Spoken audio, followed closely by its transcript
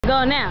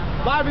Go now.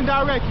 Live and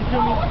direct, you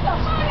feel me?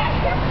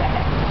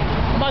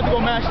 I'm about to go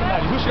mash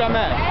somebody. Who should I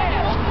mash?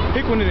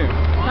 Pick one of them.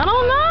 I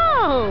don't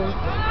know.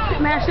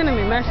 Mash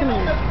enemy, mash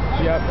enemy.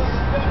 Yep.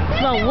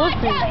 It's about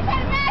whooping.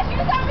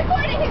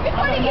 He's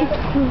recording.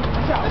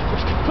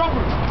 Drop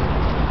him.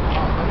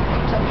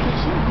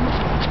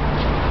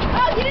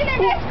 Oh, get in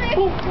there, next man.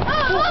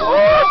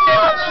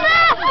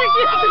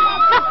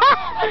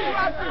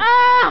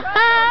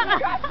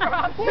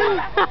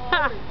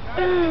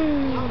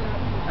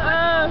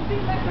 Oh,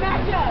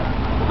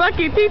 fuck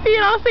it, TT,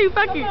 I'll see,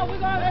 fuck it.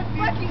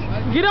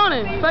 Get on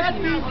it, fuck it.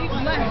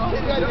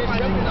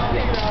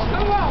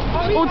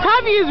 Oh,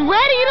 Tavi is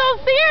ready, you don't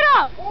see it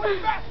up.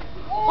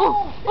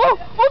 Oh,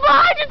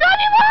 behind you,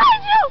 Tavi,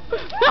 behind you.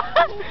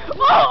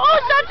 Oh,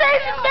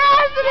 Shantae's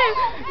passing it.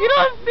 You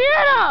don't see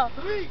it up.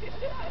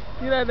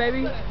 See that,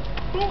 baby?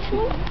 He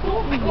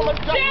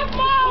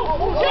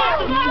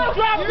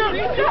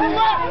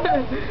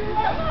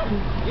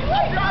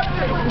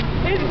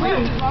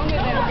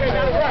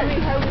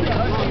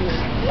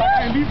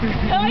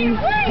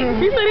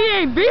said he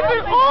ain't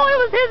beefing. Oh, it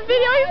was his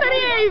video. He said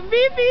he ain't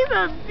beefing. He's a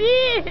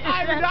bitch.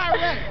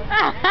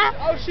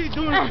 Oh, she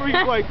doing it for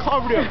you, boy.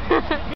 Cover them.